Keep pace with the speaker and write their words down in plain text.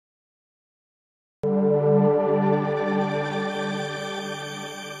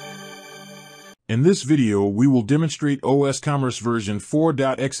In this video, we will demonstrate osCommerce version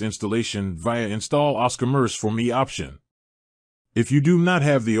 4.x installation via Install osCommerce for Me option. If you do not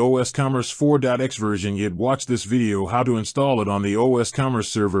have the osCommerce 4.x version yet, watch this video how to install it on the osCommerce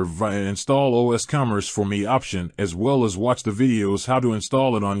server via Install osCommerce for Me option, as well as watch the videos how to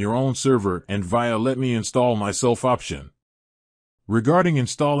install it on your own server and via Let Me Install Myself option. Regarding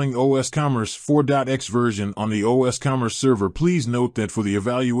installing osCommerce 4.x version on the osCommerce server, please note that for the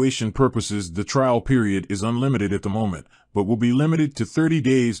evaluation purposes, the trial period is unlimited at the moment, but will be limited to 30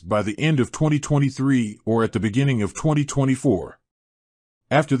 days by the end of 2023 or at the beginning of 2024.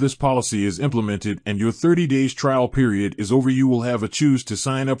 After this policy is implemented and your 30 days trial period is over, you will have a choose to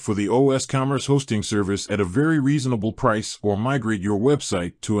sign up for the osCommerce hosting service at a very reasonable price or migrate your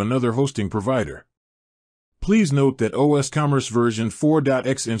website to another hosting provider. Please note that osCommerce version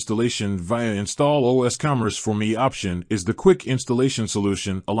 4.x installation via Install osCommerce for Me option is the quick installation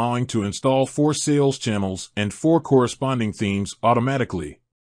solution, allowing to install 4 sales channels and 4 corresponding themes automatically.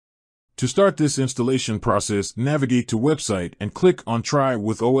 To start this installation process, navigate to Website and click on Try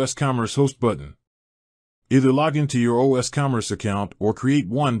with osCommerce Host button. Either log into your osCommerce account or create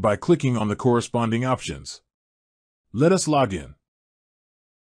one by clicking on the corresponding options. Let us log in.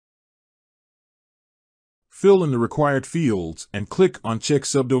 Fill in the required fields and click on Check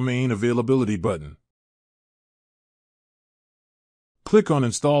Subdomain Availability button. Click on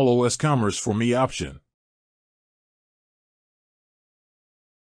Install osCommerce for Me option.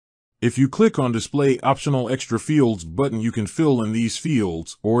 If you click on Display Optional Extra Fields button, you can fill in these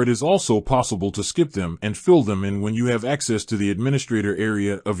fields, or it is also possible to skip them and fill them in when you have access to the administrator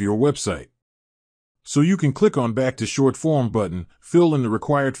area of your website. So you can click on Back to Short Form button, fill in the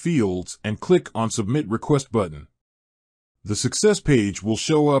required fields, and click on Submit Request button. The success page will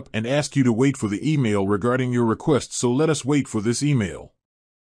show up and ask you to wait for the email regarding your request, so let us wait for this email.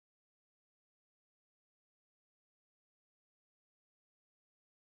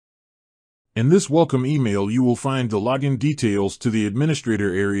 In this welcome email, you will find the login details to the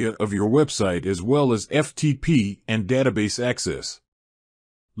administrator area of your website as well as FTP and database access.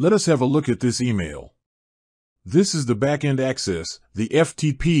 Let us have a look at this email. This is the backend access, the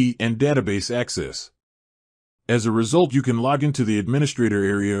FTP and database access. As a result, you can log into the administrator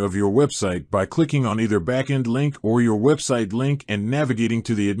area of your website by clicking on either backend link or your website link and navigating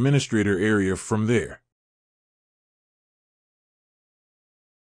to the administrator area from there.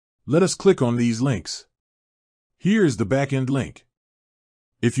 Let us click on these links. Here is the backend link.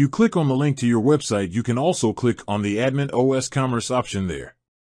 If you click on the link to your website, you can also click on the Admin osCommerce option there.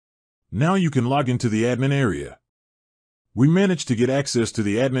 Now you can log into the admin area. We managed to get access to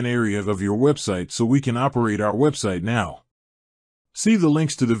the admin area of your website, so we can operate our website now. See the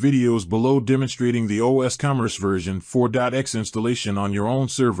links to the videos below demonstrating the osCommerce version 4.x installation on your own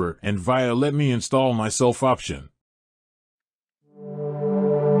server and via Let Me Install Myself option.